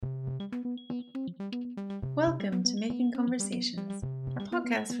Welcome to Making Conversations, a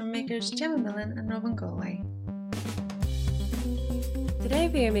podcast from makers Gemma Millen and Robin Galway. Today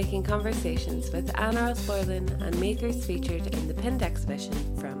we are making conversations with Anna Ross Boylan and makers featured in the pinned exhibition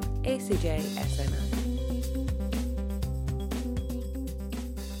from ACJ SNI.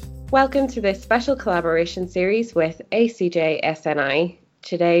 Welcome to this special collaboration series with ACJ SNI.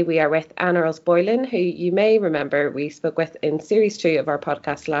 Today we are with Anna Ross Boylan, who you may remember we spoke with in Series 2 of our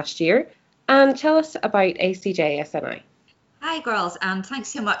podcast last year. And tell us about ACJ SNI. Hi girls, and thanks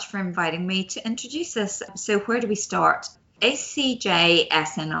so much for inviting me to introduce this. So where do we start? ACJ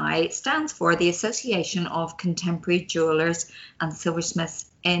SNI stands for the Association of Contemporary Jewellers and Silversmiths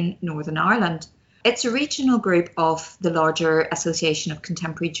in Northern Ireland. It's a regional group of the larger Association of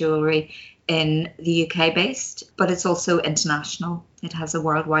Contemporary Jewellery in the UK based, but it's also international. It has a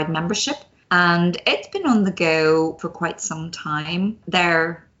worldwide membership and it's been on the go for quite some time.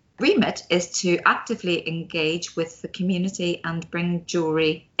 Their remit is to actively engage with the community and bring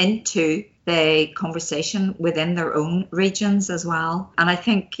jewellery into the conversation within their own regions as well. And I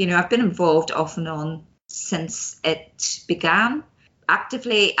think, I've been involved off and on since it began,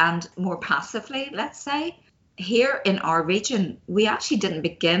 actively and more passively, let's say. Here in our region, we actually didn't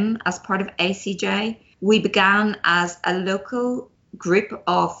begin as part of ACJ. We began as a local group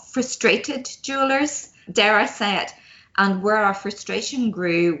of frustrated jewellers, dare I say it. And where our frustration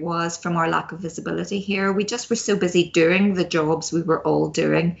grew was from our lack of visibility here. We just were so busy doing the jobs we were all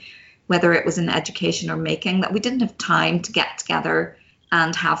doing, whether it was in education or making, that we didn't have time to get together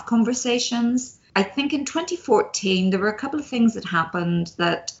and have conversations. I think in 2014, there were a couple of things that happened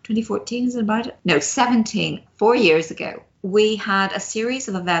that 2014 is about it? No, 17, 4 years ago. We had a series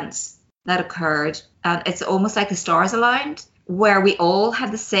of events that occurred, and it's almost like the stars aligned, where we all had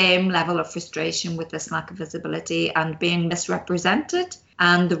the same level of frustration with this lack of visibility and being misrepresented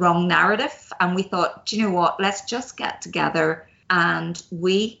and the wrong narrative. And we thought, do you know what, let's just get together and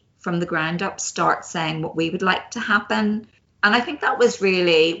we, from the ground up, start saying what we would like to happen. And I think that was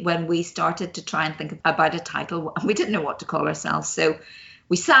really when we started to try and think about a title. We didn't know what to call ourselves. So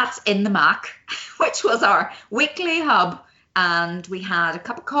we sat in the MAC, which was our weekly hub, and we had a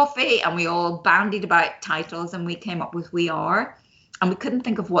cup of coffee and we all bandied about titles and we came up with We Are. And we couldn't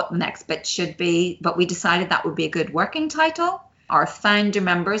think of what the next bit should be, but we decided that would be a good working title. Our founder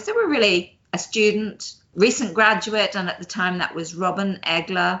members, they were really a student, recent graduate, and at the time that was Robin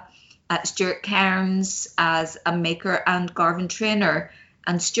Egla, Stuart Cairns as a maker, and Garvin trainer.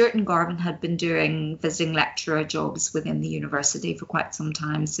 And Stuart and Garvin had been doing visiting lecturer jobs within the university for quite some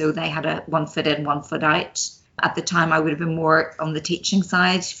time. So they had a one foot in, one foot out. At the time, I would have been more on the teaching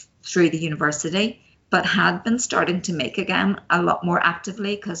side through the university, but had been starting to make again a lot more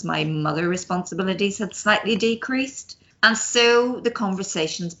actively because my mother responsibilities had slightly decreased. And so the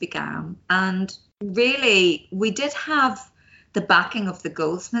conversations began. And really, we did have the backing of the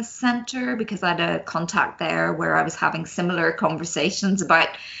Goldsmiths Centre because I had a contact there where I was having similar conversations about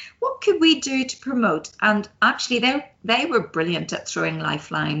what could we do to promote. And actually they were brilliant at throwing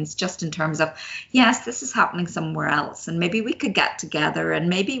lifelines just in terms of, yes, this is happening somewhere else and maybe we could get together and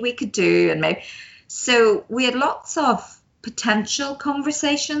maybe we could do and maybe. So we had lots of potential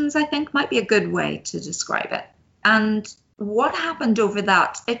conversations, I think might be a good way to describe it. And what happened over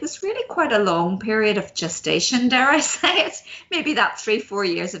that, it was really quite a long period of gestation, dare I say it, maybe that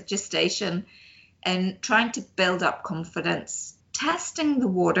 3-4 years of gestation and trying to build up confidence, testing the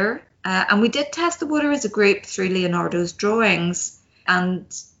water. And we did test the water as a group through Leonardo's drawings and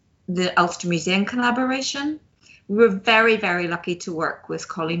the Ulster Museum collaboration. We were very, very lucky to work with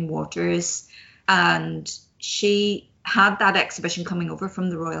Colleen Waters, and she had that exhibition coming over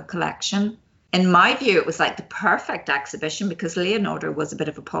from the Royal Collection. In my view, it was like the perfect exhibition because Leonardo was a bit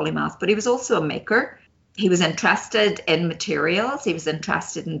of a polymath, but he was also a maker. He was interested in materials. He was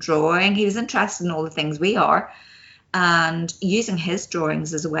interested in drawing. He was interested in all the things we are. And using his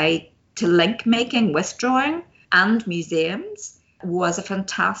drawings as a way to link making with drawing and museums was a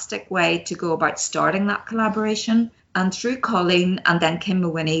fantastic way to go about starting that collaboration. And through Colleen and then Kim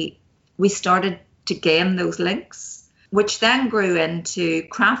Mawhinney, we started to gain those links, which then grew into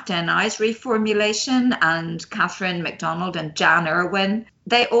Craft NI's reformulation, and Catherine MacDonald and Jan Irwin.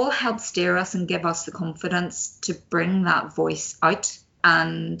 They all helped steer us and give us the confidence to bring that voice out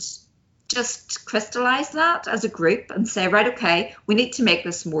and just crystallize that as a group and say, right, okay, we need to make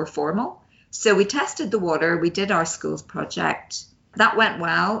this more formal. So we tested the water, we did our schools project. That went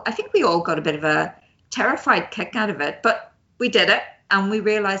well. I think we all got a bit of a terrified kick out of it, but we did it. And we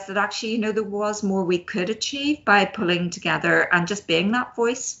realized that actually, there was more we could achieve by pulling together and just being that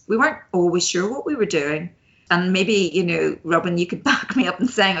voice. We weren't always sure what we were doing. And maybe, Robin, you could back me up in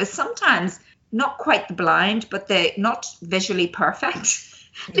saying it was sometimes not quite the blind, but the not visually perfect,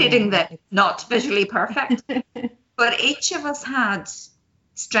 leading the not visually perfect. But each of us had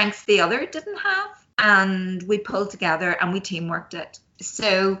strengths the other didn't have, and we pulled together and we teamworked it.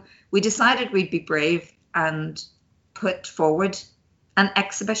 So we decided we'd be brave and put forward an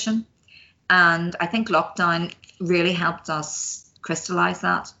exhibition. And I think lockdown really helped us crystallize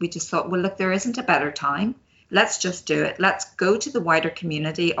that. We just thought, well, look, there isn't a better time. Let's just do it. Let's go to the wider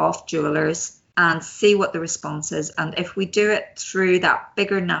community of jewellers and see what the response is. And if we do it through that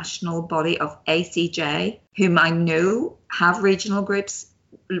bigger national body of ACJ, whom I know have regional groups,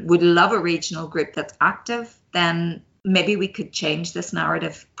 would love a regional group that's active, then maybe we could change this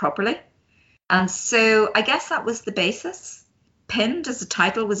narrative properly. And so I guess that was the basis. Pinned as a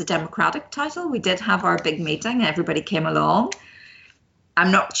title was a democratic title. We did have our big meeting. Everybody came along.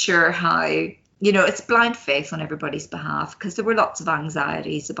 I'm not sure how, it's blind faith on everybody's behalf, because there were lots of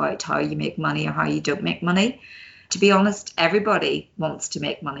anxieties about how you make money or how you don't make money. To be honest, everybody wants to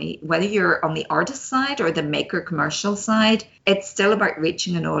make money, whether you're on the artist side or the maker commercial side. It's still about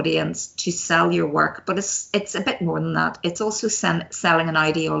reaching an audience to sell your work, but it's a bit more than that. It's also selling an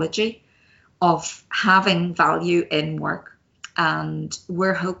ideology of having value in work. And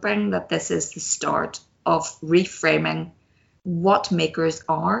we're hoping that this is the start of reframing what makers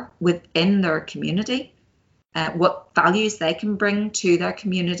are within their community, what values they can bring to their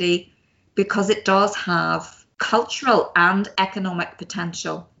community, because it does have cultural and economic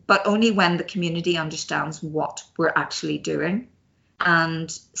potential, but only when the community understands what we're actually doing. And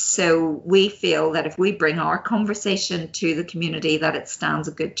so we feel that if we bring our conversation to the community, that it stands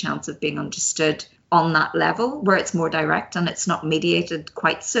a good chance of being understood on that level, where it's more direct and it's not mediated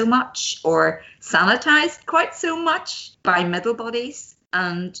quite so much or sanitized quite so much by middle bodies.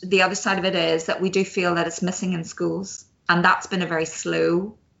 And the other side of it is that we do feel that it's missing in schools, and that's been a very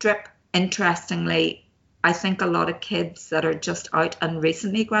slow drip. Interestingly, I think a lot of kids that are just out and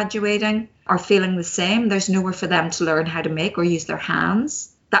recently graduating are feeling the same. There's nowhere for them to learn how to make or use their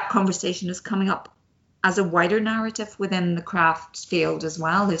hands. That conversation is coming up as a wider narrative within the craft field as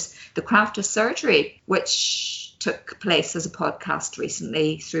well. There's the Craft of Surgery, which took place as a podcast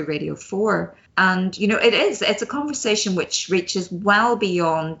recently through Radio 4. And, it's a conversation which reaches well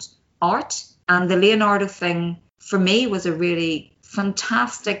beyond art. And the Leonardo thing, for me, was a really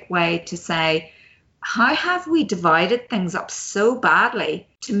fantastic way to say, how have we divided things up so badly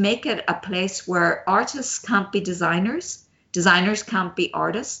to make it a place where artists can't be designers, designers can't be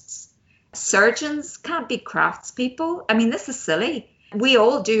artists, surgeons can't be craftspeople? I mean, this is silly. We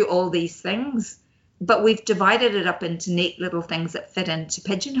all do all these things, but we've divided it up into neat little things that fit into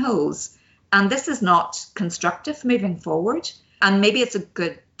pigeonholes. And this is not constructive moving forward. And maybe it's a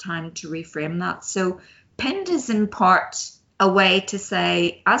good time to reframe that. So Pinned is in part a way to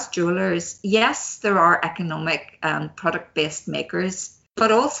say, as jewelers, yes, there are economic and product-based makers,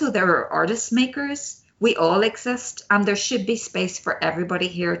 but also there are artist makers. We all exist, and there should be space for everybody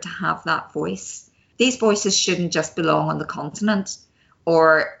here to have that voice. These voices shouldn't just belong on the continent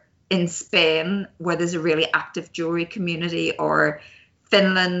or in Spain, where there's a really active jewelry community, or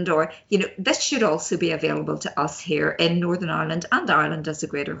Finland, or, this should also be available to us here in Northern Ireland and Ireland as a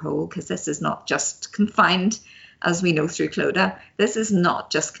greater whole, because this is not just confined, as we know through Clodagh, this is not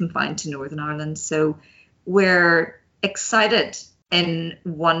just confined to Northern Ireland. So we're excited in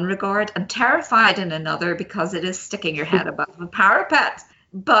one regard and terrified in another, because it is sticking your head above a parapet.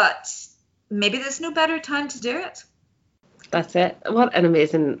 But maybe there's no better time to do it. That's it. What an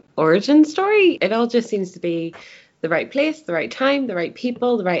amazing origin story. It all just seems to be the right place, the right time, the right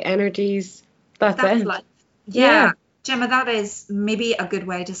people, the right energies. That's it. Life. Yeah. Gemma, that is maybe a good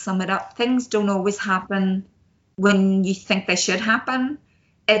way to sum it up. Things don't always happen when you think they should happen.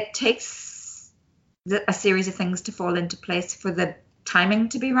 It takes a series of things to fall into place for the timing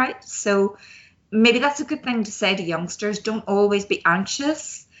to be right. So maybe that's a good thing to say to youngsters. Don't always be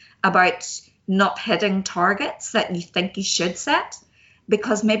anxious about not hitting targets that you think you should set,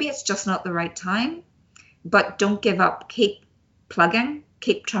 because maybe it's just not the right time. But don't give up. Keep plugging,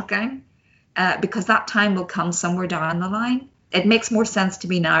 keep trucking, because that time will come somewhere down the line. It makes more sense to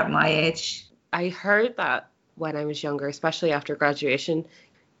me now at my age. I heard that when I was younger, especially after graduation.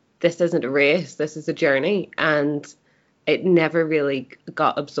 This isn't a race, this is a journey, and it never really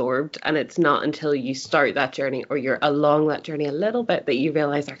got absorbed. And it's not until you start that journey, or you're along that journey a little bit, that you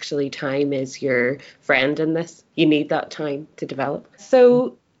realize actually time is your friend in this. You need that time to develop.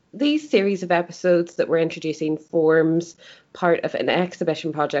 So these series of episodes that we're introducing forms part of an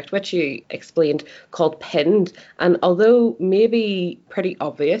exhibition project, which you explained, called Pinned. And although maybe pretty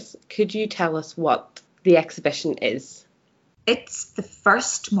obvious, could you tell us what the exhibition is? It's the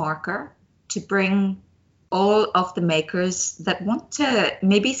first marker to bring all of the makers that want to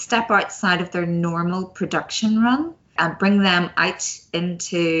maybe step outside of their normal production run and bring them out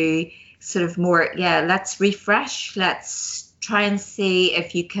into sort of more, let's refresh, let's try and see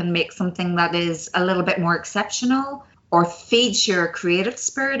if you can make something that is a little bit more exceptional or feeds your creative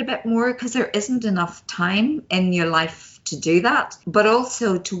spirit a bit more, because there isn't enough time in your life to do that, but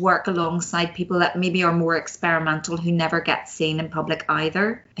also to work alongside people that maybe are more experimental, who never get seen in public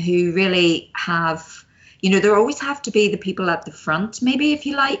either, who really have, there always have to be the people at the front, maybe, if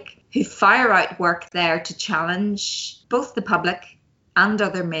you like, who fire out work there to challenge both the public and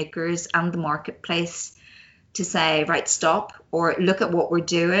other makers and the marketplace to say, right, stop, or look at what we're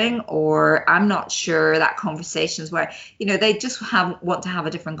doing, or I'm not sure, that conversations where, they just want to have a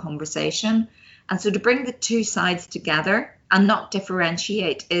different conversation. And so to bring the two sides together and not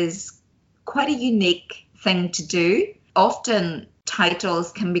differentiate is quite a unique thing to do. Often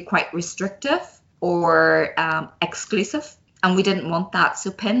titles can be quite restrictive or exclusive, and we didn't want that.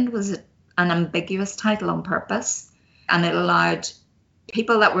 So Pinned was an ambiguous title on purpose, and it allowed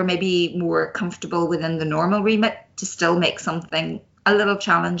people that were maybe more comfortable within the normal remit to still make something a little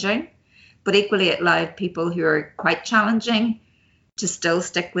challenging, but equally it allowed people who are quite challenging to still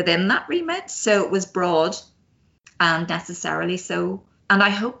stick within that remit. So it was broad and necessarily so. And I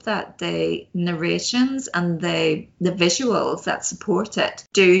hope that the narrations and the visuals that support it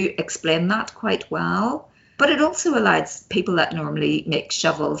do explain that quite well. But it also allows people that normally make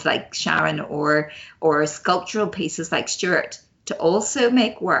shovels like Sharon or sculptural pieces like Stuart to also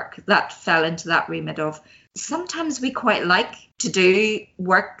make work that fell into that remit of, sometimes we quite like to do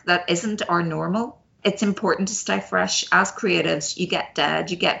work that isn't our normal. It's important to stay fresh. As creatives, you get dead,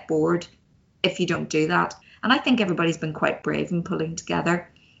 you get bored if you don't do that. And I think everybody's been quite brave in pulling together.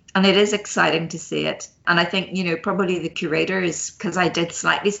 And it is exciting to see it. And I think, probably the curators, because I did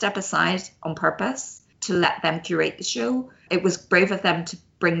slightly step aside on purpose to let them curate the show. It was brave of them to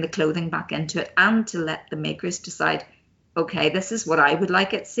bring the clothing back into it and to let the makers decide, okay, this is what I would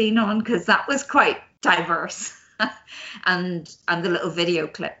like it seen on, because that was quite diverse. and the little video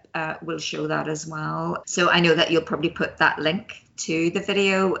clip will show that as well. So I know that you'll probably put that link to the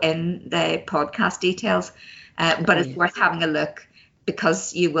video in the podcast details, but it's worth having a look,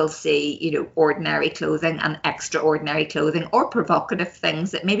 because you will see, ordinary clothing and extraordinary clothing, or provocative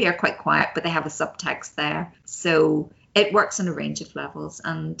things that maybe are quite quiet, but they have a subtext there. So it works on a range of levels,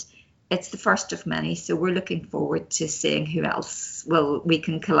 and it's the first of many. So we're looking forward to seeing who else we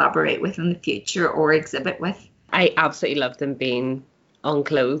can collaborate with in the future or exhibit with. I absolutely love them being on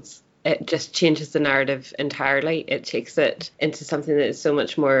clothes. It just changes the narrative entirely. It takes it into something that is so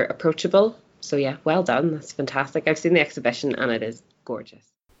much more approachable. So yeah, well done. That's fantastic. I've seen the exhibition and it is gorgeous.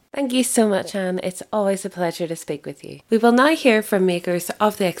 Thank you so much, Anne. It's always a pleasure to speak with you. We will now hear from makers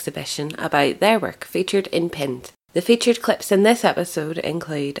of the exhibition about their work featured in Pinned. The featured clips in this episode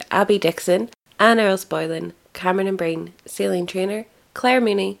include Abby Dixon, Anne Earls Boylan, Cameron Breen, Celine Traynor, Claire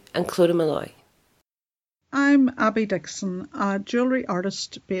Mooney and Clodagh Malloy. I'm Abby Dixon, a jewellery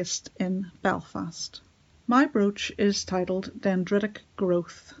artist based in Belfast. My brooch is titled Dendritic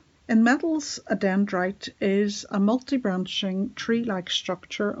Growth. In metals, a dendrite is a multi-branching tree-like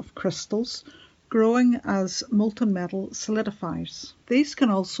structure of crystals growing as molten metal solidifies. These can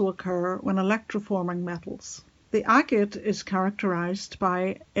also occur when electroforming metals. The agate is characterised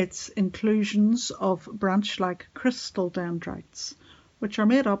by its inclusions of branch-like crystal dendrites, which are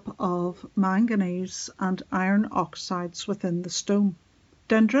made up of manganese and iron oxides within the stone.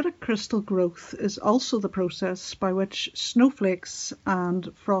 Dendritic crystal growth is also the process by which snowflakes and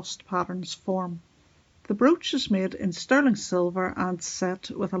frost patterns form. The brooch is made in sterling silver and set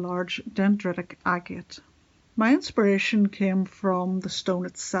with a large dendritic agate. My inspiration came from the stone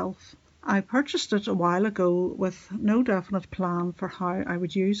itself. I purchased it a while ago with no definite plan for how I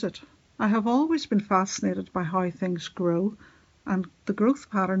would use it. I have always been fascinated by how things grow, and the growth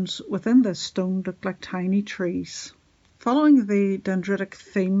patterns within this stone look like tiny trees. Following the dendritic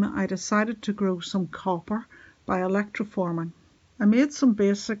theme, I decided to grow some copper by electroforming. I made some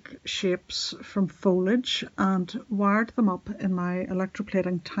basic shapes from foliage and wired them up in my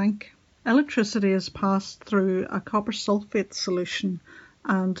electroplating tank. Electricity is passed through a copper sulfate solution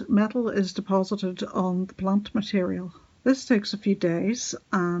and metal is deposited on the plant material. This takes a few days,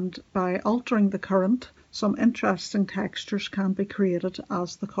 and by altering the current, some interesting textures can be created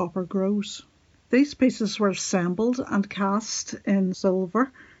as the copper grows. These pieces were assembled and cast in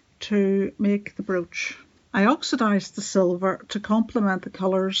silver to make the brooch. I oxidised the silver to complement the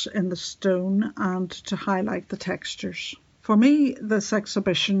colours in the stone and to highlight the textures. For me, this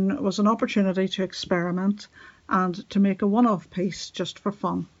exhibition was an opportunity to experiment and to make a one-off piece just for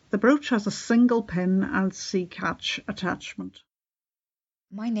fun. The brooch has a single pin and C-catch attachment.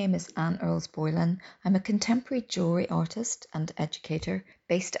 My name is Anne Earls-Boylan. I'm a contemporary jewellery artist and educator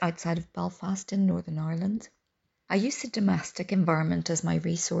based outside of Belfast in Northern Ireland. I use the domestic environment as my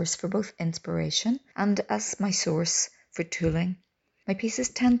resource for both inspiration and as my source for tooling. My pieces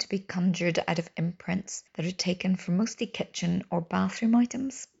tend to be conjured out of imprints that are taken from mostly kitchen or bathroom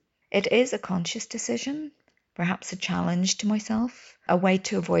items. It is a conscious decision, perhaps a challenge to myself, a way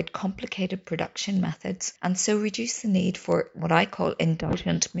to avoid complicated production methods and so reduce the need for what I call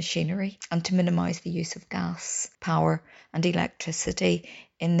indulgent machinery and to minimise the use of gas, power and electricity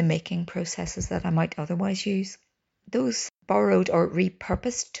in the making processes that I might otherwise use. Those borrowed or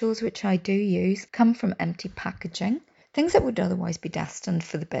repurposed tools which I do use come from empty packaging, things that would otherwise be destined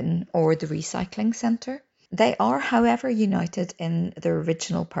for the bin or the recycling centre. They are, however, united in their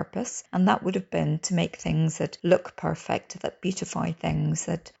original purpose, and that would have been to make things that look perfect, that beautify things,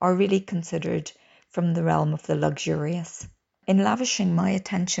 that are really considered from the realm of the luxurious. In lavishing my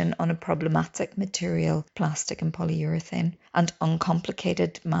attention on a problematic material, plastic and polyurethane, and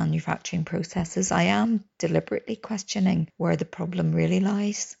uncomplicated manufacturing processes, I am deliberately questioning where the problem really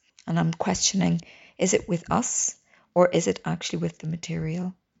lies. And I'm questioning, is it with us or is it actually with the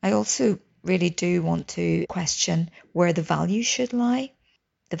material? I also really do want to question where the value should lie.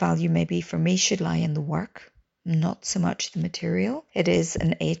 The value maybe for me should lie in the work, not so much the material. It is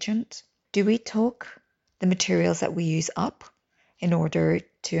an agent. Do we talk the materials that we use up in order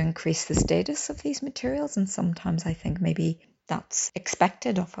to increase the status of these materials? And sometimes I think maybe that's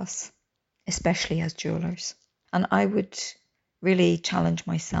expected of us, especially as jewellers. And I would really challenge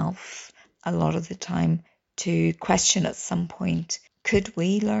myself a lot of the time to question at some point, could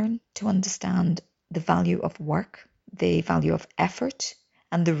we learn to understand the value of work, the value of effort,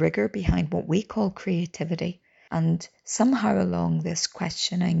 and the rigour behind what we call creativity, and somehow along this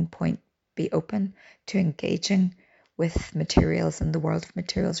questioning point be open to engaging with materials and the world of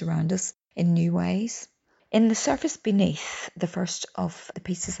materials around us in new ways? In the surface beneath, the first of the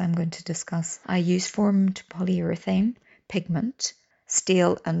pieces I'm going to discuss, I use formed polyurethane, pigment,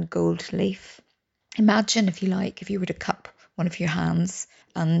 steel and gold leaf. Imagine, if you like, if you were to cup one of your hands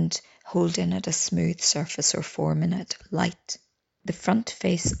and hold in it a smooth surface or form in it, light. The front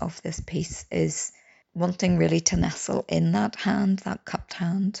face of this piece is wanting really to nestle in that hand, that cupped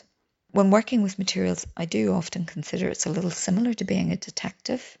hand. When working with materials, I do often consider it's a little similar to being a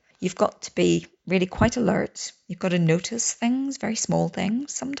detective. You've got to be really quite alert. You've got to notice things, very small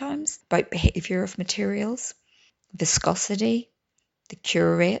things sometimes, about behaviour of materials, viscosity, the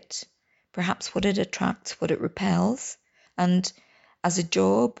cure rate, perhaps what it attracts, what it repels. And as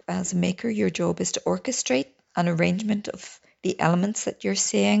a maker, your job is to orchestrate an arrangement of the elements that you're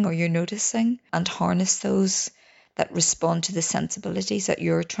seeing or you're noticing and harness those that respond to the sensibilities that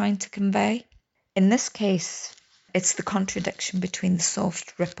you're trying to convey. In this case, it's the contradiction between the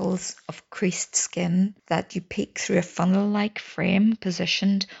soft ripples of creased skin that you peek through a funnel-like frame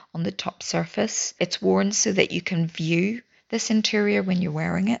positioned on the top surface. It's worn so that you can view this interior when you're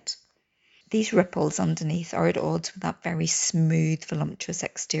wearing it. These ripples underneath are at odds with that very smooth, voluptuous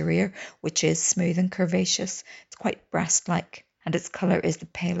exterior, which is smooth and curvaceous. It's quite breast-like, and its colour is the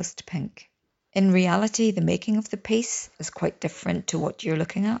palest pink. In reality, the making of the piece is quite different to what you're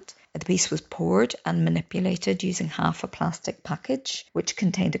looking at. The piece was poured and manipulated using half a plastic package, which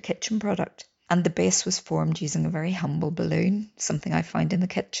contained a kitchen product. And the base was formed using a very humble balloon, something I find in the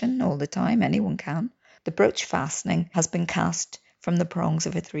kitchen all the time, anyone can. The brooch fastening has been cast from the prongs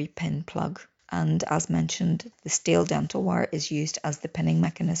of a 3-pin plug, and as mentioned, the steel dental wire is used as the pinning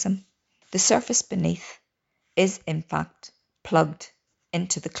mechanism. The surface beneath is in fact plugged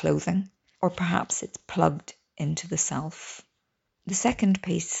into the clothing, or perhaps it's plugged into the self. The second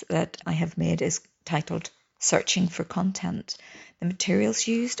piece that I have made is titled Searching for Content. The materials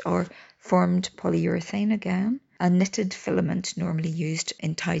used are formed polyurethane again, a knitted filament normally used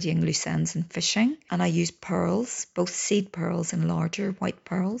in tidying loose ends and fishing, and I use pearls, both seed pearls and larger white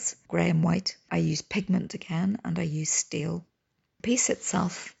pearls, grey and white. I use pigment again, and I use steel. The piece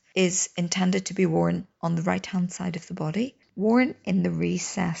itself is intended to be worn on the right hand side of the body, worn in the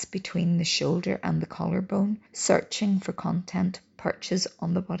recess between the shoulder and the collarbone. Searching for content perches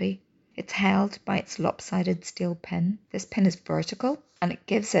on the body. It's held by its lopsided steel pin. This pin is vertical, and it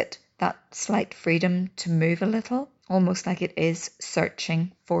gives it that slight freedom to move a little, almost like it is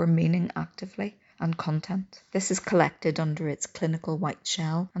searching for meaning actively and content. This is collected under its clinical white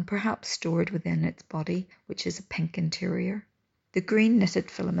shell and perhaps stored within its body, which is a pink interior. The green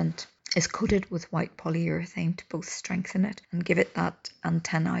knitted filament is coated with white polyurethane to both strengthen it and give it that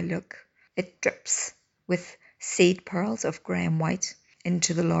antennae look. It drips with seed pearls of grey and white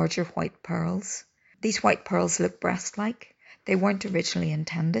into the larger white pearls. These white pearls look breast-like. They weren't originally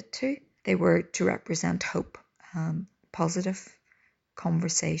intended to. They were to represent hope, positive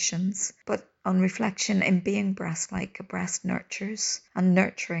conversations. But on reflection, in being breast-like, a breast nurtures, and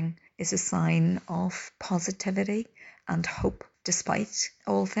nurturing is a sign of positivity and hope despite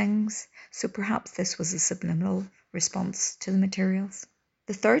all things. So perhaps this was a subliminal response to the materials.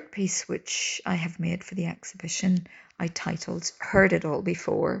 The third piece which I have made for the exhibition, I titled Heard It All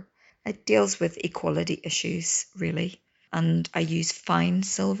Before. It deals with equality issues, really. And I use fine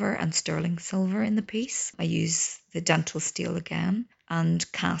silver and sterling silver in the piece. I use the dental steel again,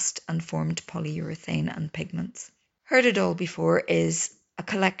 and cast and formed polyurethane and pigments. Heard It All Before is a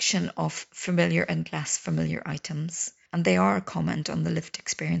collection of familiar and less familiar items, and they are a comment on the lived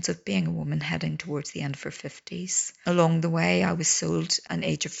experience of being a woman heading towards the end of her 50s. Along the way, I was sold an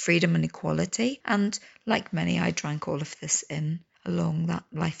age of freedom and equality, and like many, I drank all of this in along that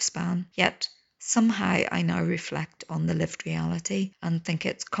lifespan. Yet somehow I now reflect on the lived reality and think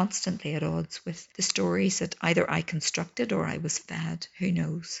it's constantly at odds with the stories that either I constructed or I was fed. Who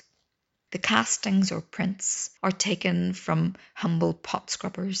knows? The castings or prints are taken from humble pot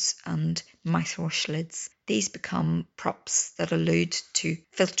scrubbers and mouthwash lids. These become props that allude to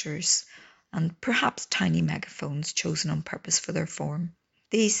filters and perhaps tiny megaphones chosen on purpose for their form.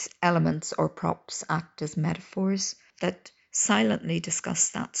 These elements or props act as metaphors that silently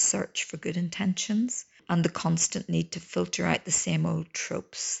discuss that search for good intentions and the constant need to filter out the same old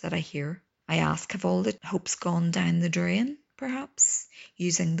tropes that I hear. I ask, have all the hopes gone down the drain, perhaps,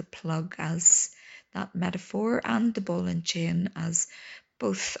 using the plug as that metaphor and the ball and chain as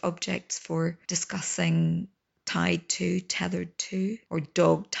both objects for discussing tied to, tethered to, or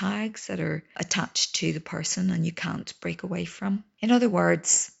dog tags that are attached to the person and you can't break away from. In other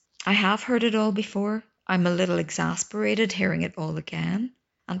words, I have heard it all before. I'm a little exasperated hearing it all again,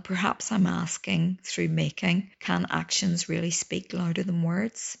 and perhaps I'm asking, through making, can actions really speak louder than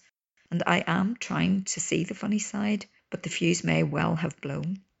words? And I am trying to see the funny side, but the fuse may well have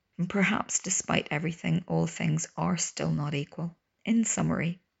blown. And perhaps despite everything, all things are still not equal. In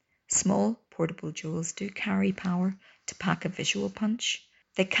summary, small portable jewels do carry power to pack a visual punch.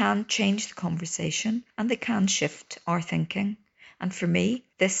 They can change the conversation and they can shift our thinking. And for me,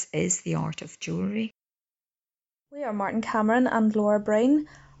 this is the art of jewellery. We are Martin Cameron and Laura Breen,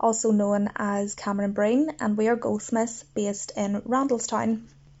 also known as Cameron Breen, and we are goldsmiths based in Randalstown.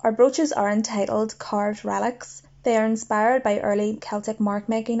 Our brooches are entitled Carved Relics. They are inspired by early Celtic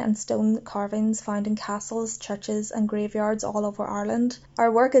mark-making and stone carvings found in castles, churches and graveyards all over Ireland.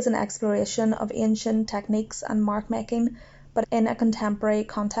 Our work is an exploration of ancient techniques and mark-making, but in a contemporary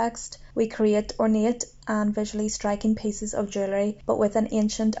context. We create ornate and visually striking pieces of jewellery, but with an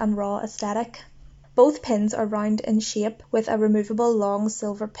ancient and raw aesthetic. Both pins are round in shape, with a removable long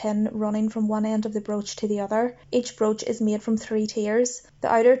silver pin running from one end of the brooch to the other. Each brooch is made from 3 tiers. The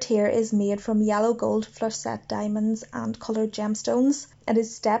outer tier is made from yellow gold flush set diamonds and coloured gemstones. It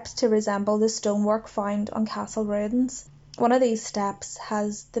is stepped to resemble the stonework found on castle ruins. One of these steps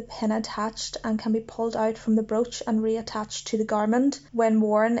has the pin attached and can be pulled out from the brooch and reattached to the garment. When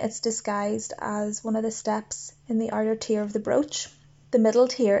worn, it's disguised as one of the steps in the outer tier of the brooch. The middle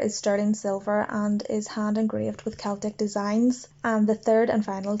tier is sterling silver and is hand engraved with Celtic designs, and the third and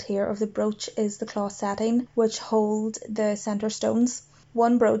final tier of the brooch is the cloth setting, which hold the centre stones.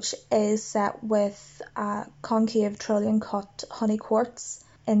 One brooch is set with a concave trillion cut honey quartz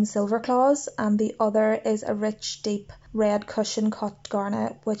in silver claws, and the other is a rich deep red cushion cut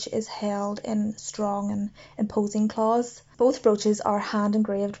garnet which is held in strong and imposing claws. Both brooches are hand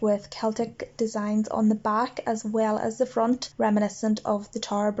engraved with Celtic designs on the back as well as the front, reminiscent of the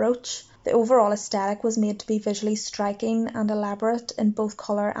Tower brooch. The overall aesthetic was made to be visually striking and elaborate in both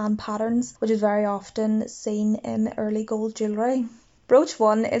colour and patterns, which is very often seen in early gold jewellery. Brooch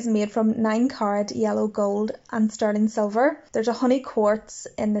 1 is made from 9 carat yellow gold and sterling silver. There's a honey quartz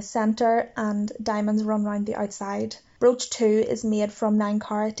in the centre and diamonds run round the outside. Brooch 2 is made from 9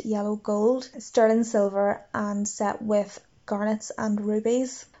 carat yellow gold, sterling silver and set with garnets and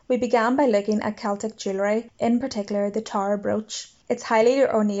rubies. We began by looking at Celtic jewellery, in particular the Tower brooch. It's highly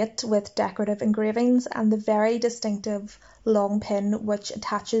ornate with decorative engravings and the very distinctive long pin which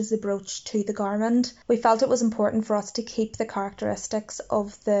attaches the brooch to the garment. We felt it was important for us to keep the characteristics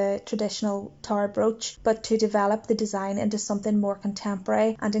of the traditional Tower brooch, but to develop the design into something more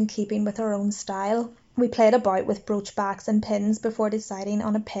contemporary and in keeping with our own style. We played about with brooch backs and pins before deciding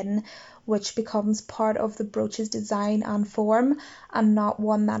on a pin which becomes part of the brooch's design and form, and not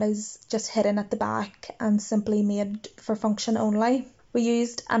one that is just hidden at the back and simply made for function only. We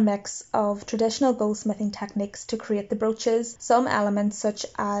used a mix of traditional goldsmithing techniques to create the brooches. Some elements, such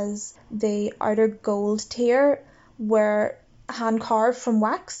as the outer gold tier, were hand carved from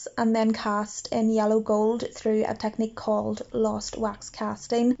wax and then cast in yellow gold through a technique called lost wax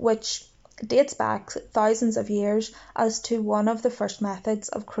casting, which dates back thousands of years as to one of the first methods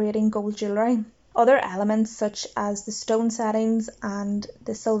of creating gold jewellery. Other elements, such as the stone settings and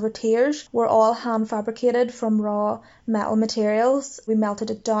the silver tiers, were all hand fabricated from raw metal materials. We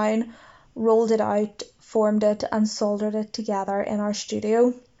melted it down, rolled it out, formed it and soldered it together in our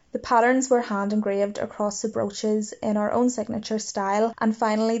studio. The patterns were hand engraved across the brooches in our own signature style, and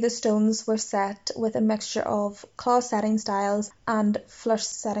finally the stones were set with a mixture of claw setting styles and flush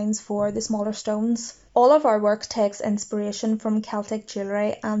settings for the smaller stones. All of our work takes inspiration from Celtic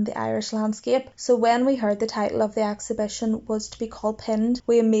jewellery and the Irish landscape, so when we heard the title of the exhibition was to be called Pinned,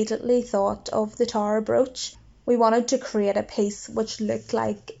 we immediately thought of the Tower brooch. We wanted to create a piece which looked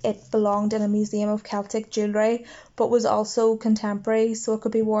like it belonged in a museum of Celtic jewellery, but was also contemporary, so it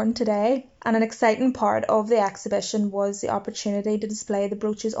could be worn today. And an exciting part of the exhibition was the opportunity to display the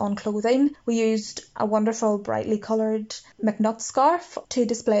brooches on clothing. We used a wonderful brightly coloured McNutt scarf to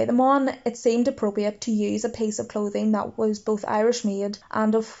display them on. It seemed appropriate to use a piece of clothing that was both Irish made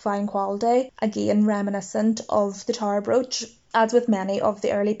and of fine quality, again reminiscent of the Tower brooch. As with many of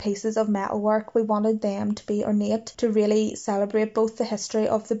the early pieces of metalwork, we wanted them to be ornate, to really celebrate both the history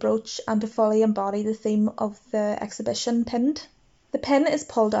of the brooch and to fully embody the theme of the exhibition, Pinned. The pin is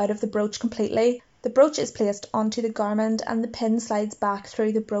pulled out of the brooch completely. The brooch is placed onto the garment and the pin slides back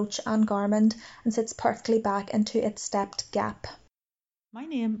through the brooch and garment and sits perfectly back into its stepped gap. My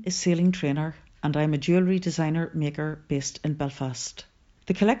name is Céline Traynor and I'm a jewellery designer maker based in Belfast.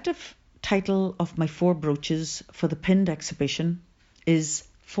 The collective title of my 4 brooches for the Pinned exhibition is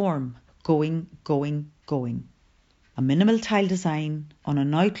Form, Going, Going, Going. A minimal tile design on a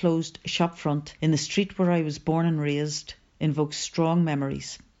now closed shop front in the street where I was born and raised invokes strong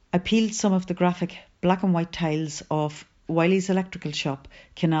memories. I peeled some of the graphic black and white tiles off Wiley's electrical shop,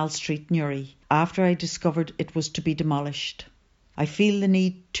 Canal Street, Newry, after I discovered it was to be demolished. I feel the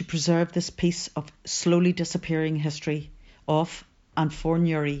need to preserve this piece of slowly disappearing history of and for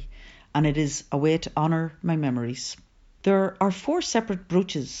Newry, and it is a way to honour my memories. There are 4 separate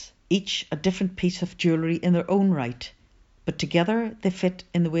brooches, each a different piece of jewellery in their own right, but together they fit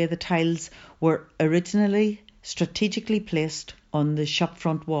in the way the tiles were originally strategically placed on the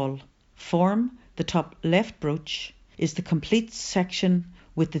shopfront wall. Form, the top left brooch, is the complete section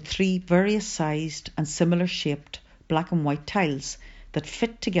with the 3 various sized and similar shaped black and white tiles that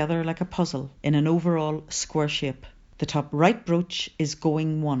fit together like a puzzle in an overall square shape. The top right brooch is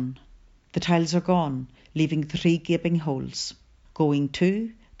Going 1. The tiles are gone, leaving 3 gaping holes. Going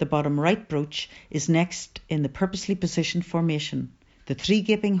 2, the bottom right brooch, is next in the purposely positioned formation. The 3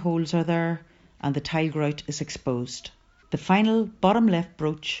 gaping holes are there and the tile grout is exposed. The final bottom left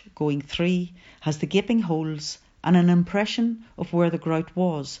brooch, Going 3, has the gaping holes and an impression of where the grout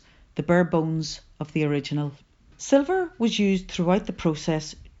was, the bare bones of the original. Silver was used throughout the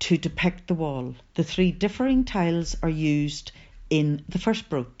process to depict the wall. The 3 differing tiles are used in the first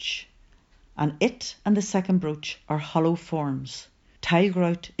brooch, and it and the second brooch are hollow forms. Tile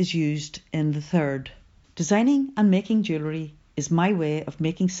grout is used in the third. Designing and making jewellery is my way of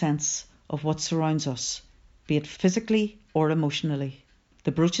making sense of what surrounds us, be it physically or emotionally.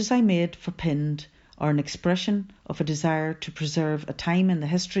 The brooches I made for Pinned are an expression of a desire to preserve a time in the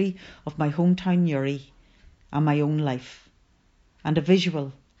history of my hometown Newry and my own life, and a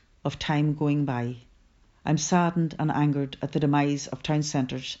visual of time going by. I'm saddened and angered at the demise of town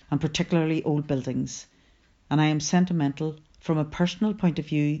centres and particularly old buildings, and I am sentimental from a personal point of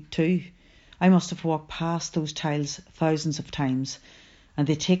view too. I must have walked past those tiles thousands of times, and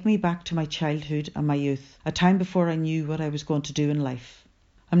they take me back to my childhood and my youth, a time before I knew what I was going to do in life.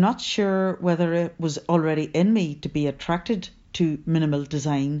 I'm not sure whether it was already in me to be attracted to minimal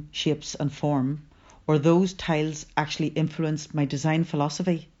design, shapes and form, or those tiles actually influenced my design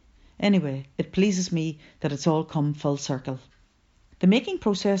philosophy. Anyway, it pleases me that it's all come full circle. The making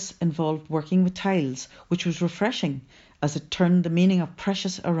process involved working with tiles, which was refreshing as it turned the meaning of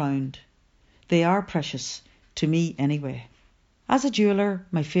precious around. They are precious, to me anyway. As a jeweller,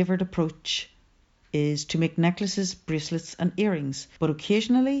 my favourite approach is to make necklaces, bracelets and earrings, but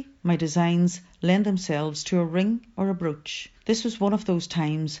occasionally my designs lend themselves to a ring or a brooch. This was one of those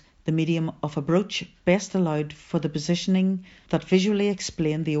times the medium of a brooch best allowed for the positioning that visually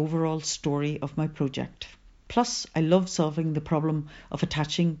explained the overall story of my project. Plus, I love solving the problem of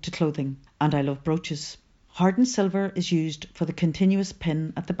attaching to clothing, and I love brooches. Hardened silver is used for the continuous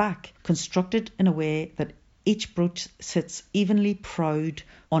pin at the back, constructed in a way that Each brooch sits evenly proud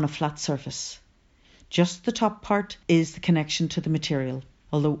on a flat surface. Just the top part is the connection to the material.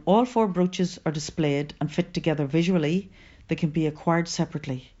 Although all 4 brooches are displayed and fit together visually, they can be acquired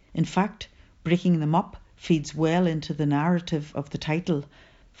separately. In fact, breaking them up feeds well into the narrative of the title,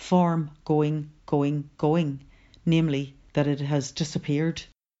 Form Going, Going, Going, namely that it has disappeared.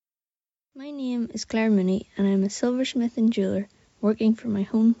 My name is Claire Mooney and I'm a silversmith and jeweller working from my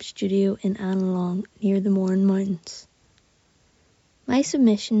home studio in Annalong near the Mourne Mountains. My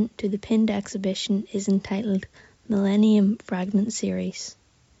submission to the pinned exhibition is entitled Millennium Fragment Series.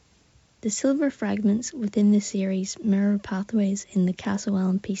 The silver fragments within the series mirror pathways in the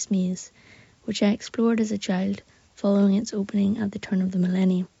Castlewellan Peace Maze, which I explored as a child following its opening at the turn of the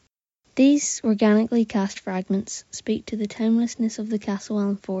millennium. These organically cast fragments speak to the timelessness of the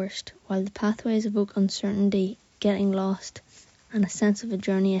Castlewellan forest, while the pathways evoke uncertainty, getting lost, and a sense of a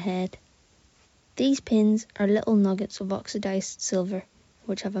journey ahead. These pins are little nuggets of oxidized silver,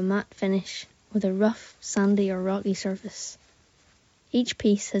 which have a matte finish with a rough, sandy or rocky surface. Each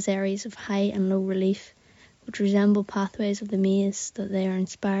piece has areas of high and low relief, which resemble pathways of the maze that they are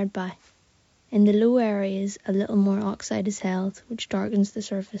inspired by. In the low areas, a little more oxide is held, which darkens the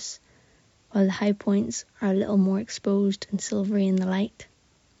surface, while the high points are a little more exposed and silvery in the light.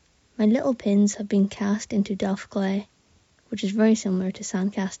 My little pins have been cast into Delft clay, which is very similar to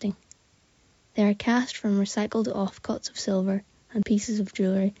sand casting. They are cast from recycled offcuts of silver and pieces of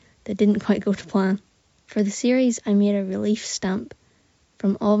jewellery that didn't quite go to plan. For the series, I made a relief stamp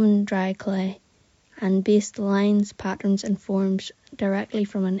from oven dry clay and based the lines, patterns and forms directly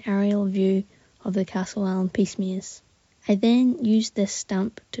from an aerial view of the Castlewellan Peace Maze. I then used this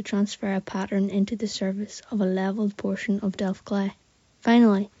stamp to transfer a pattern into the surface of a levelled portion of Delft clay.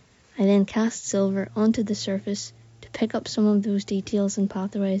 Finally, I then cast silver onto the surface to pick up some of those details and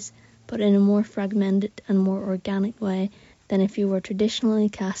pathways, but in a more fragmented and more organic way than if you were traditionally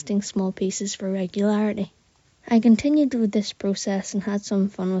casting small pieces for regularity. I continued with this process and had some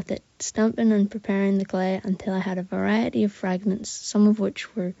fun with it, stamping and preparing the clay until I had a variety of fragments, some of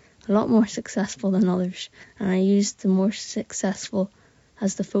which were a lot more successful than others, and I used the more successful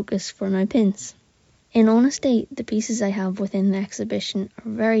as the focus for my pins. In honesty, the pieces I have within the exhibition are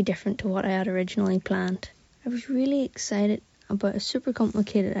very different to what I had originally planned. I was really excited about a super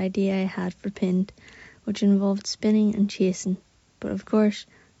complicated idea I had for pinned, which involved spinning and chasing, but of course,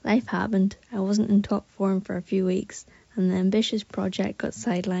 life happened, I wasn't in top form for a few weeks, and the ambitious project got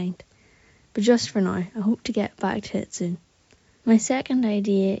sidelined. But just for now, I hope to get back to it soon. My second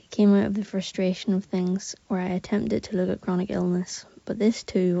idea came out of the frustration of things where I attempted to look at chronic illness, but this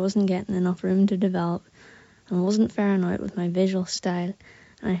too wasn't getting enough room to develop and wasn't faring out with my visual style,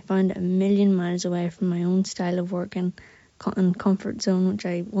 and I found it a million miles away from my own style of working and comfort zone which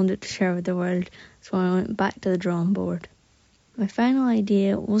I wanted to share with the world, so I went back to the drawing board. My final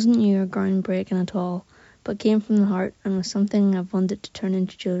idea wasn't new or groundbreaking at all, but came from the heart and was something I've wanted to turn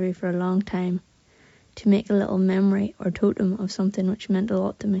into jewellery for a long time, to make a little memory or totem of something which meant a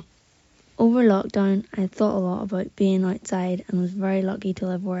lot to me. Over lockdown, I had thought a lot about being outside and was very lucky to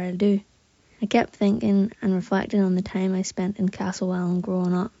live where I do. I kept thinking and reflecting on the time I spent in Castlewellan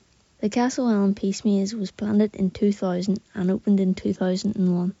growing up. The Castlewellan Peace Maze was planned in 2000 and opened in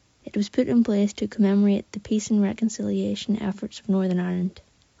 2001. It was put in place to commemorate the peace and reconciliation efforts of Northern Ireland.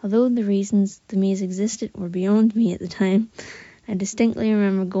 Although the reasons the maze existed were beyond me at the time, I distinctly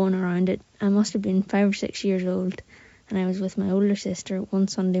remember going around it. I must have been 5 or 6 years old, and I was with my older sister one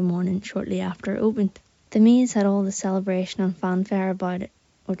Sunday morning shortly after it opened. The maze had all the celebration and fanfare about it,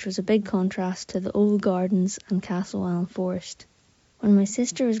 which was a big contrast to the old gardens and Castlewellan forest. When my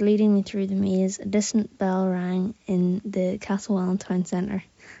sister was leading me through the maze, a distant bell rang in the Castlewellan town centre,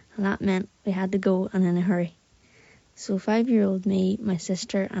 and that meant we had to go and in a hurry. So 5-year-old me, my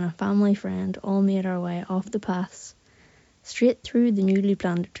sister and a family friend all made our way off the paths, straight through the newly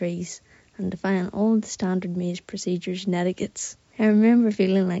planted trees, and defying all the standard maze procedures and etiquettes. I remember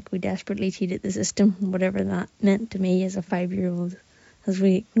feeling like we desperately cheated the system, whatever that meant to me as a 5-year-old, as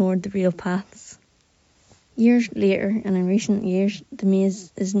we ignored the real paths. Years later, and in recent years, the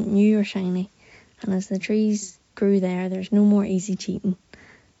maze isn't new or shiny, and as the trees grew there's no more easy cheating.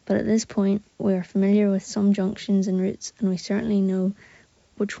 But at this point, we are familiar with some junctions and routes, and we certainly know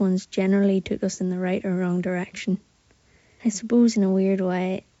which ones generally took us in the right or wrong direction. I suppose in a weird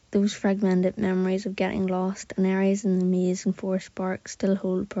way, those fragmented memories of getting lost and areas in the maze and forest park still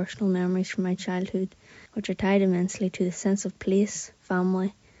hold personal memories from my childhood, which are tied immensely to the sense of place,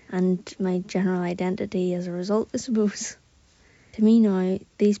 family, and my general identity as a result, I suppose. To me now,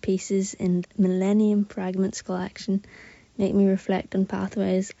 these pieces in the Millennium Fragments collection make me reflect on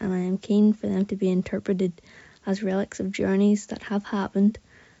pathways, and I am keen for them to be interpreted as relics of journeys that have happened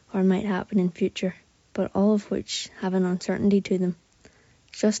or might happen in future, but all of which have an uncertainty to them,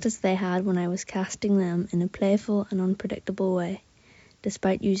 just as they had when I was casting them in a playful and unpredictable way,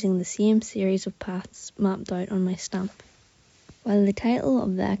 despite using the same series of paths mapped out on my stamp. While the title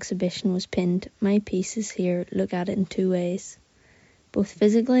of the exhibition was pinned, my pieces here look at it in two ways, both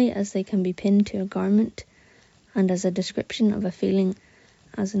physically as they can be pinned to a garment and as a description of a feeling,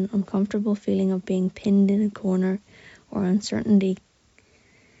 as an uncomfortable feeling of being pinned in a corner or uncertainty.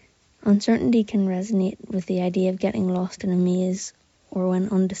 Uncertainty can resonate with the idea of getting lost in a maze or when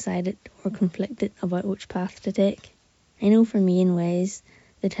undecided or conflicted about which path to take. I know for me in ways,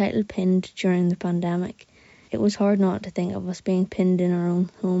 the title pinned during the pandemic, it was hard not to think of us being pinned in our own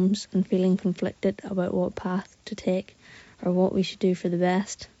homes and feeling conflicted about what path to take or what we should do for the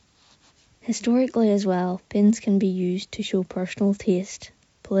best. Historically as well, pins can be used to show personal taste,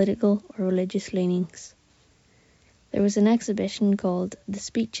 political or religious leanings. There was an exhibition called The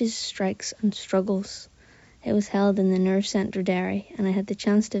Speeches, Strikes and Struggles. It was held in the Nerve Centre Derry, and I had the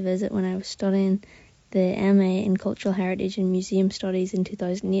chance to visit when I was studying the MA in Cultural Heritage and Museum Studies in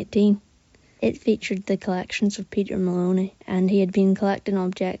 2018. It featured the collections of Peter Maloney, and he had been collecting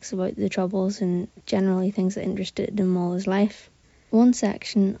objects about the Troubles and generally things that interested him all his life. One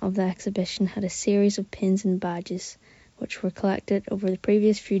section of the exhibition had a series of pins and badges, which were collected over the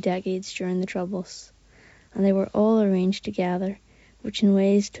previous few decades during the Troubles, and they were all arranged together, which in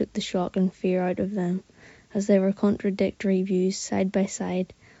ways took the shock and fear out of them, as they were contradictory views side by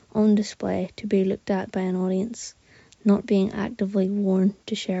side, on display to be looked at by an audience, not being actively worn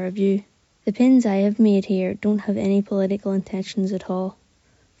to share a view. The pins I have made here don't have any political intentions at all.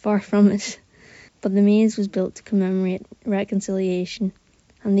 Far from it. But the maze was built to commemorate reconciliation,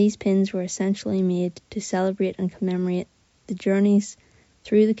 and these pins were essentially made to celebrate and commemorate the journeys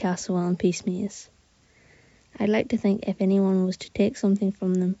through the Castlewellan Peace Maze. I'd like to think if anyone was to take something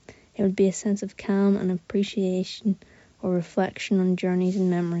from them, it would be a sense of calm and appreciation or reflection on journeys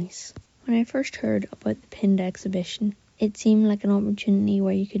and memories. When I first heard about the pinned exhibition, it seemed like an opportunity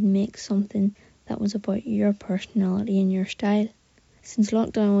where you could make something that was about your personality and your style. Since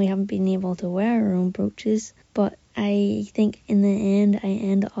lockdown we haven't been able to wear our own brooches, but I think in the end I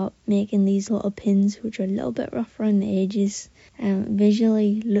end up making these little pins which are a little bit rough around the edges and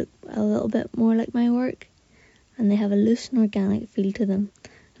visually look a little bit more like my work, and they have a loose and organic feel to them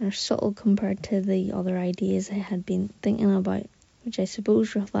and are subtle compared to the other ideas I had been thinking about, which I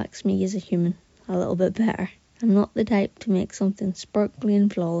suppose reflects me as a human a little bit better. I'm not the type to make something sparkly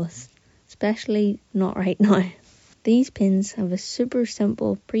and flawless, especially not right now. These pins have a super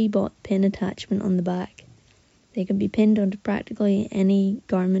simple pre-bought pin attachment on the back. They can be pinned onto practically any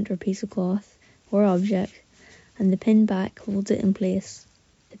garment or piece of cloth or object, and the pin back holds it in place.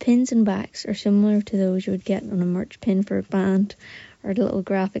 The pins and backs are similar to those you would get on a merch pin for a band or the little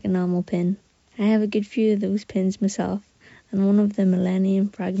graphic enamel pin. I have a good few of those pins myself, and one of the Millennium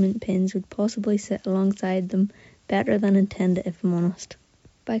Fragment pins would possibly sit alongside them better than intended if I'm honest.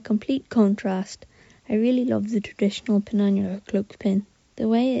 By complete contrast, I really love the traditional pinannular cloak pin. The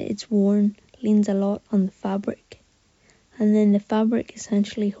way it's worn leans a lot on the fabric, and then the fabric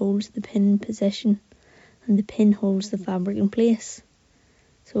essentially holds the pin in position, and the pin holds the fabric in place.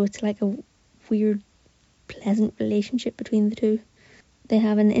 So it's like a weird, pleasant relationship between the two. They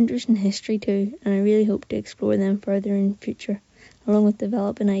have an interesting history too, and I really hope to explore them further in the future, along with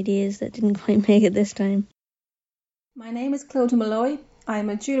developing ideas that didn't quite make it this time. My name is Clodagh Malloy. I am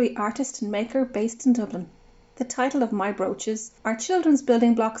a jewellery artist and maker based in Dublin. The title of my brooches are Children's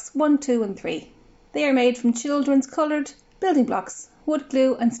Building Blocks 1, 2 and 3. They are made from children's coloured building blocks, wood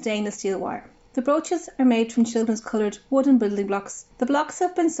glue and stainless steel wire. The brooches are made from children's coloured wooden building blocks. The blocks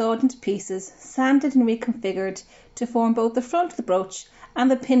have been sawed into pieces, sanded and reconfigured to form both the front of the brooch and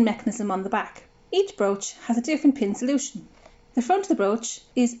the pin mechanism on the back. Each brooch has a different pin solution. The front of the brooch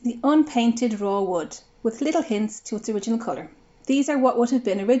is the unpainted raw wood, with little hints to its original colour. These are what would have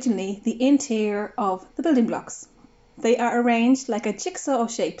been originally the interior of the building blocks. They are arranged like a jigsaw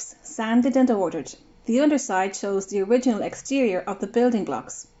of shapes, sanded and ordered. The underside shows the original exterior of the building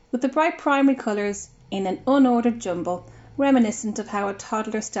blocks, with the bright primary colours in an unordered jumble, reminiscent of how a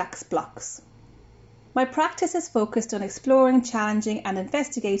toddler stacks blocks. My practice is focused on exploring, challenging and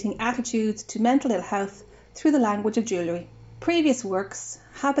investigating attitudes to mental ill health through the language of jewellery. Previous works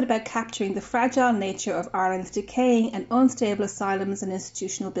have been about capturing the fragile nature of Ireland's decaying and unstable asylums and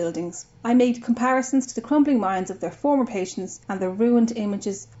institutional buildings. I made comparisons to the crumbling minds of their former patients and the ruined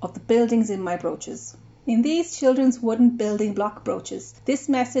images of the buildings in my brooches. In these children's wooden building block brooches, this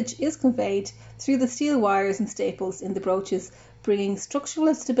message is conveyed through the steel wires and staples in the brooches, bringing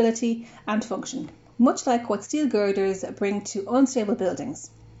structural stability and function, much like what steel girders bring to unstable buildings.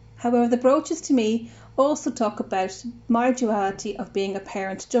 However, the brooches to me also talk about my duality of being a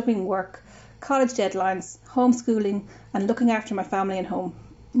parent, juggling work, college deadlines, homeschooling, and looking after my family and home.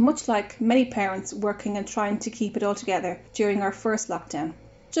 Much like many parents working and trying to keep it all together during our first lockdown,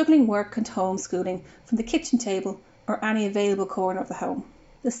 juggling work and homeschooling from the kitchen table or any available corner of the home.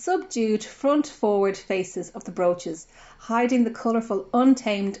 The subdued front-forward faces of the brooches, hiding the colourful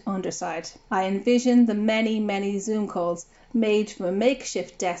untamed underside. I envision the many Zoom calls made from a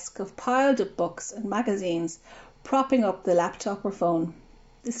makeshift desk of piled up books and magazines propping up the laptop or phone.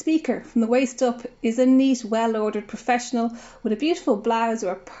 The speaker from the waist up is a neat, well-ordered professional with a beautiful blouse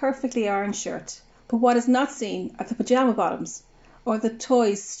or a perfectly ironed shirt. But what is not seen are the pyjama bottoms, or the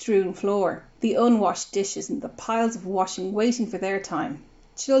toys-strewn floor, the unwashed dishes and the piles of washing waiting for their time,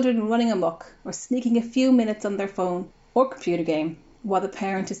 children running amok or sneaking a few minutes on their phone or computer game while the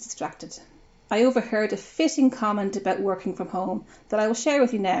parent is distracted. I overheard a fitting comment about working from home that I will share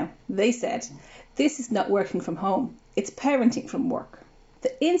with you now. They said, "This is not working from home, it's parenting from work."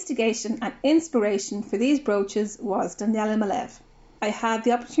 The instigation and inspiration for these brooches was Daniela Malev. I had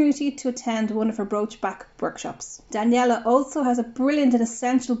the opportunity to attend one of her brooch back workshops. Daniela also has a brilliant and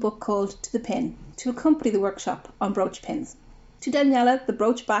essential book called To the Pin to accompany the workshop on brooch pins. To Daniela, the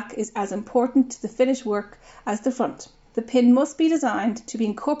brooch back is as important to the finished work as the front. The pin must be designed to be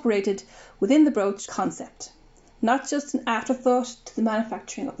incorporated within the brooch concept, not just an afterthought to the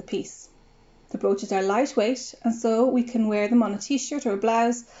manufacturing of the piece. The brooches are lightweight, and so we can wear them on a t-shirt or a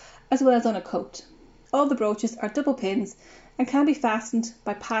blouse as well as on a coat. All the brooches are double pins and can be fastened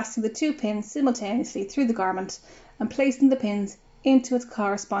by passing the two pins simultaneously through the garment and placing the pins into its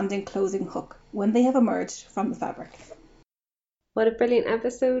corresponding closing hook when they have emerged from the fabric. What a brilliant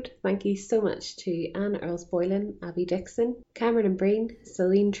episode. Thank you so much to Anne Earls-Boylan, Abby Dixon, Cameron Breen,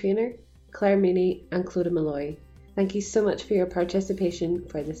 Celine Traynor, Claire Mooney and Clodagh Malloy. Thank you so much for your participation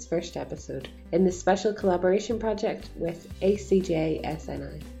for this first episode in this special collaboration project with ACJ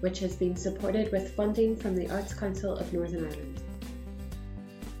SNI, which has been supported with funding from the Arts Council of Northern Ireland.